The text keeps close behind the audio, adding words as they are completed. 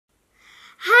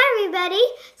everybody.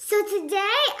 So today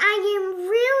I am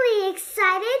really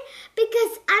excited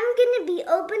because I'm going to be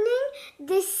opening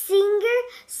this Singer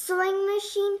sewing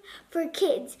machine for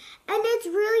kids. And it's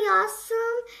really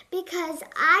awesome because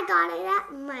I got it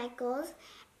at Michael's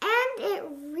and it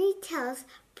retails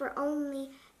for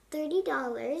only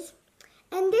 $30.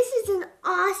 And this is an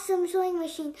awesome sewing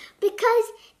machine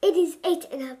because it is 8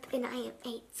 and up and I am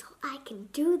 8, so I can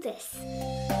do this.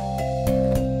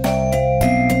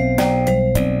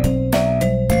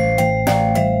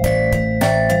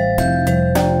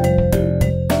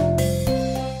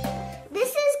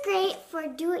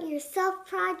 Do-it-yourself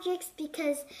projects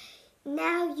because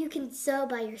now you can sew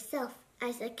by yourself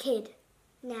as a kid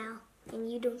now,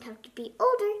 and you don't have to be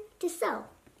older to sew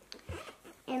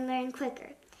and learn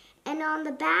quicker. And on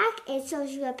the back it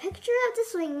shows you a picture of the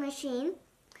sewing machine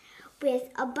with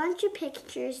a bunch of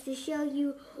pictures to show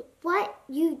you what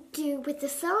you do with the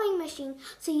sewing machine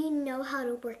so you know how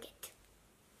to work it.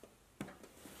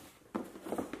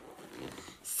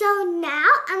 So now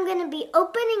I'm going to be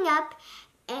opening up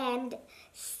and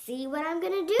see what I'm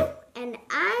going to do, and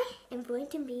I am going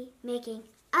to be making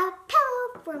a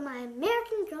pillow for my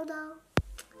American Girl doll.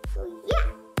 So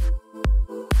yeah!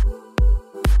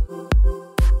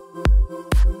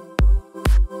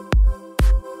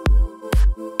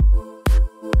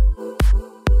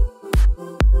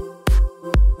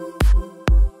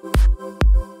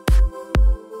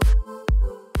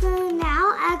 So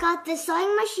now I got the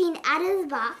sewing machine out of the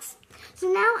box. So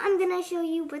now I'm going to show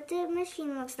you what the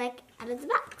machine looks like out of the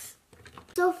box.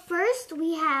 So first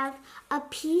we have a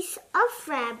piece of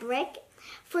fabric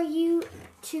for you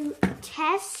to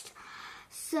test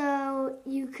so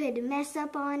you could mess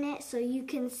up on it so you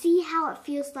can see how it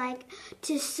feels like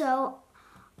to sew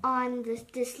on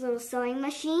this little sewing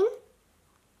machine.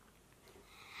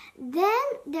 Then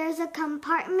there's a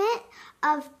compartment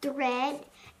of thread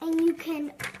and you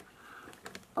can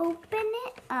open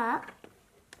it up.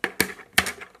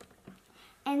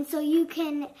 And so you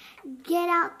can get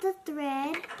out the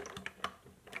thread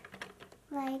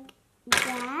like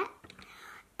that.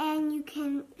 And you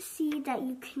can see that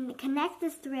you can connect the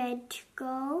thread to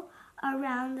go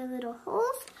around the little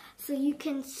holes. So you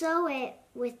can sew it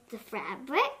with the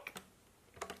fabric.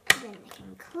 Then I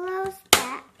can close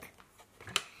back.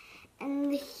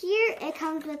 And here it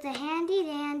comes with a handy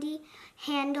dandy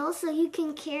handle. So you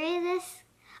can carry this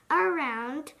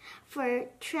around for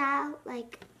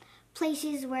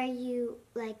places where you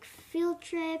like field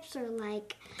trips or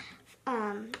like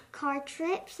car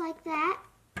trips like that.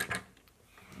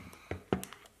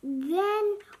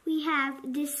 Then we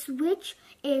have this switch,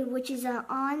 which is an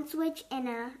on switch and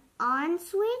an on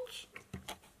switch.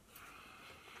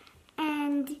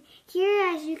 And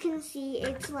here, as you can see,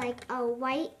 it's like a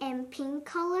white and pink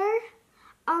color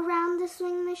around the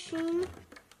sewing machine.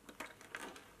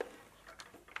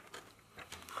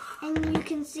 And you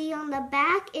can see on the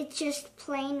back, it's just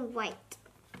plain white.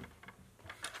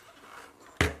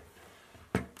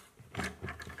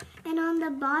 And on the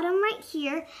bottom right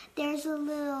here, there's a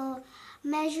little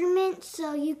measurement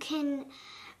so you can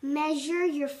measure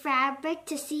your fabric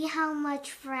to see how much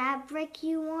fabric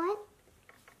you want.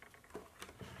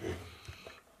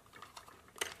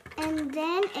 And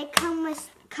then it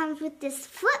comes with this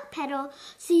foot pedal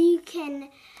so you can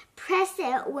press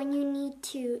it when you need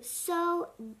to sew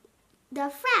the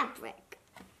fabric.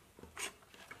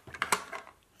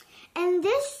 And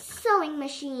this sewing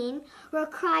machine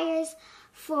requires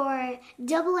for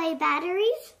AA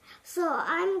batteries, so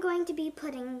I'm going to be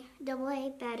putting AA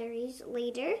batteries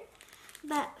later.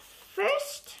 But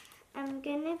first, I'm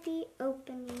going to be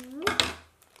opening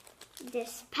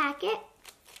this packet.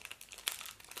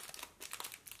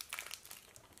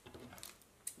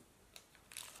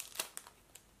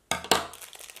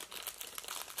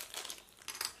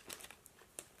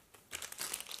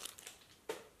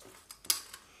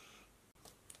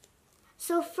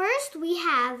 So first we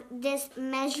have this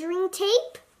measuring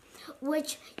tape,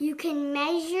 which you can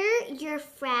measure your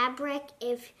fabric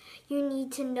if you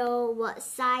need to know what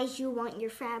size you want your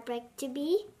fabric to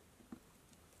be.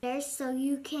 So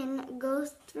you can go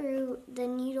through the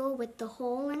needle with the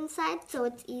hole inside so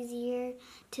it's easier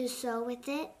to sew with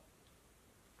it.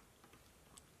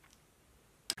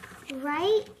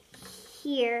 Right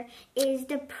here is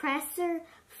the presser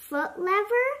foot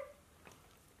lever.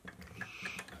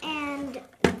 And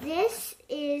this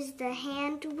is the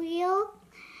hand wheel,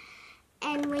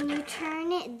 and when you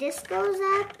turn it, this goes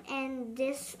up, and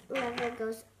this lever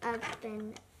goes up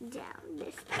and down.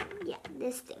 This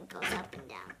thing goes up and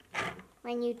down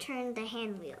when you turn the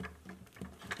hand wheel.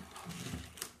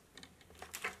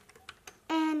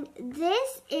 And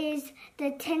this is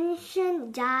the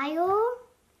tension dial.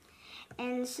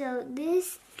 And so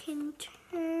this can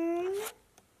turn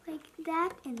like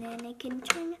that, and then it can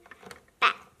turn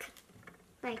back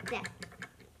like that.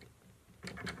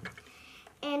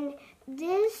 And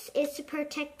this is a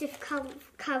protective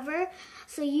cover,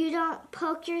 so you don't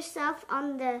poke yourself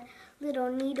on the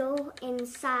little needle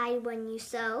inside when you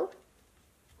sew.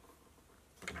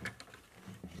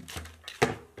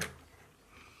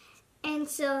 And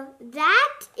so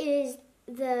that is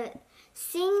the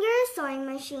Singer sewing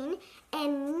machine,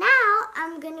 and now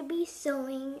I'm going to be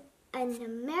sewing an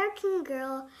American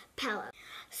Girl pillow.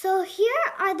 So here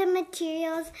are the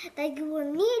materials that you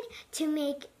will need to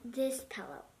make this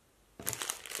pillow.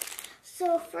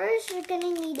 So first you're going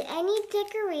to need any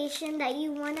decoration that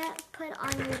you want to put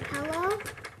on your pillow.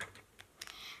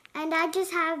 And I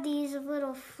just have these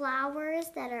little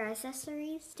flowers that are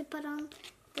accessories to put on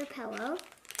the pillow.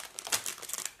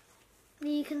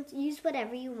 You can use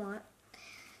whatever you want.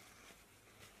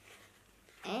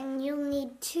 And you'll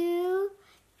need 2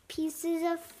 pieces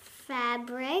of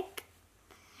fabric.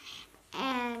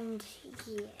 And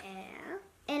yeah.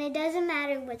 And it doesn't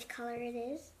matter which color it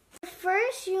is.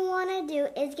 First you want to do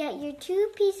is get your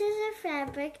 2 pieces of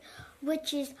fabric,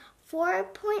 which is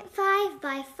 4.5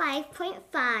 by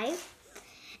 5.5.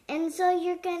 And so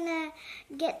you're gonna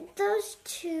get those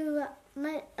 2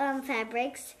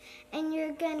 fabrics, and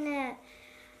you're gonna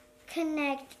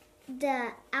connect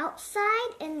the outside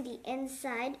and the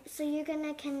inside. So you're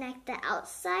gonna connect the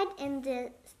outside and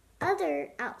the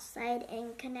other outside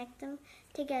and connect them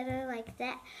together like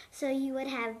that. So you would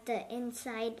have the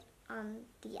inside on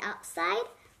the outside.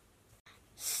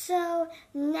 So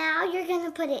now you're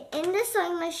gonna put it in the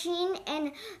sewing machine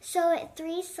and sew it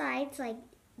 3 sides, like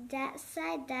that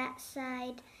side,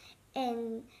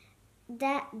 and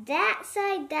that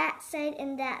side,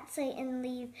 and that side, and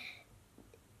leave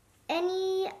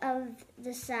any of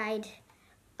the side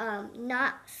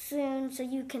not sewn so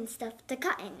you can stuff the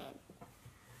cotton in.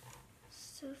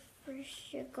 So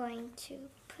first you're going to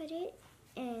put it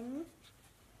in.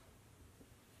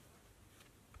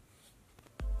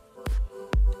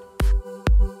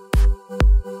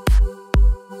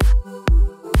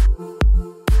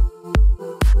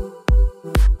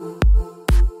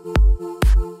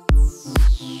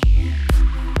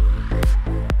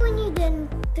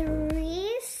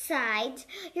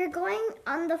 You're going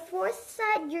on the 4th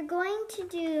side, you're going to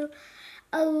do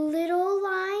a little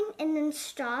line and then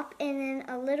stop, and then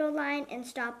a little line and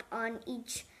stop on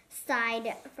each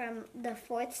side. From the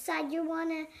 4th side, you want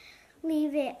to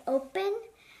leave it open,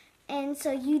 and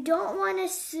so you don't want to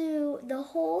sew the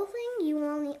whole thing. You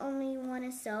only want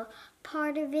to sew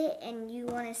part of it, and you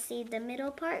want to save the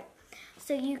middle part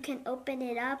so you can open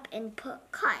it up and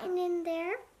put cotton in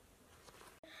there.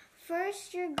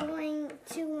 First, you're going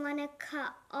to want to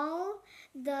cut all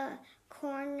the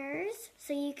corners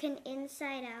so you can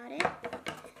inside out it.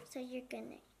 So you're going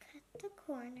to cut the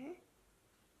corner.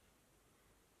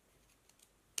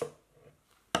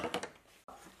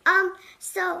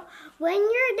 So when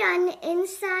you're done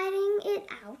insiding it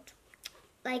out,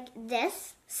 like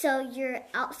this, so your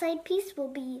outside piece will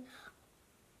be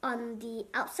on the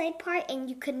outside part and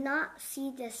you could not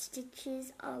see the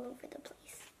stitches all over the place.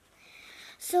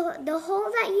 So the hole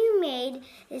that you made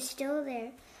is still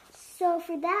there. So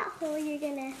for that hole, you're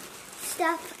gonna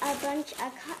stuff a bunch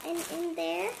of cotton in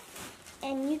there,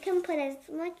 and you can put as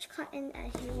much cotton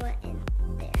as you want in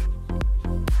there.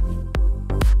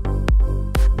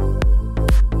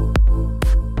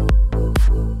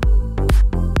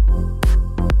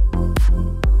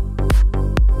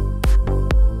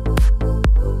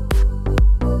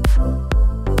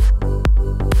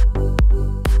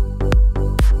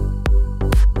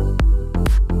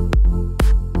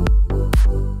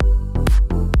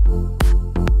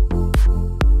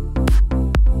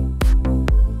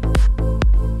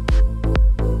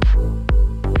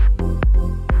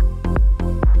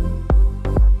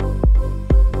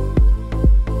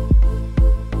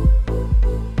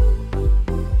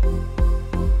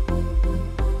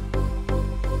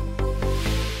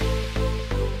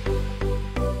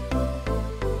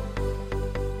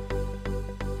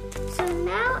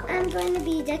 I'm going to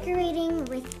be decorating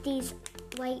with these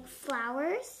white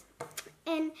flowers,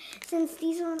 and since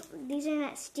these are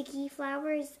not sticky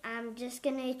flowers, I'm just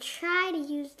going to try to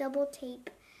use double tape.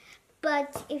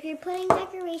 But if you're putting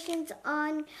decorations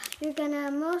on, you're going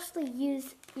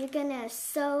to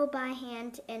sew by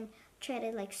hand and try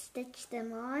to like stitch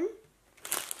them on.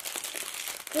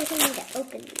 First I need to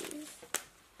open these.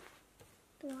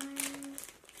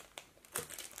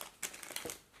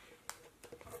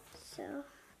 So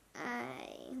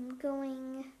I'm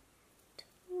going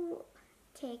to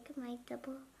take my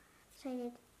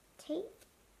double-sided tape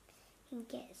and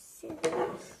get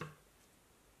scissors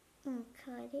and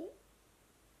cut it.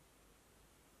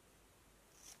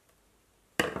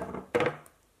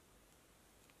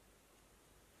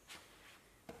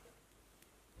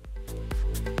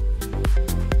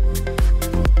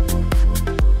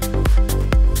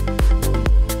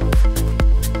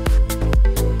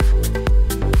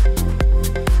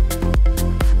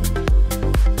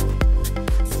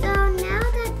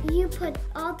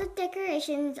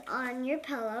 Decorations on your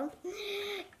pillow.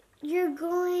 You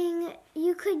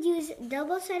could use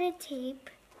double-sided tape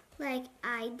like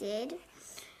I did,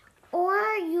 or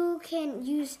you can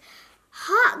use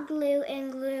hot glue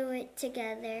and glue it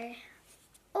together,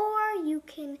 or you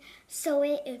can sew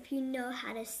it if you know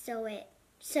how to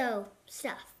sew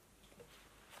stuff.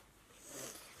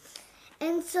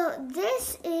 And so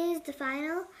this is the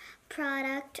final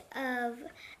product of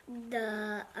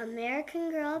the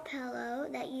American Girl pillow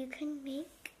that you can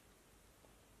make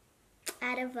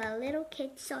out of a little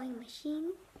kid's sewing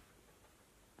machine.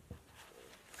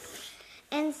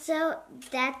 And so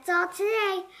that's all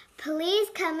today. Please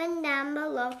comment down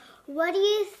below, what do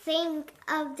you think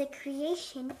of the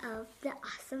creation of the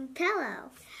awesome pillow?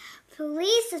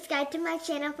 Please subscribe to my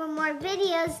channel for more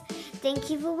videos. Thank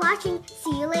you for watching.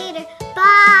 See you later.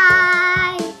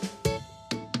 Bye!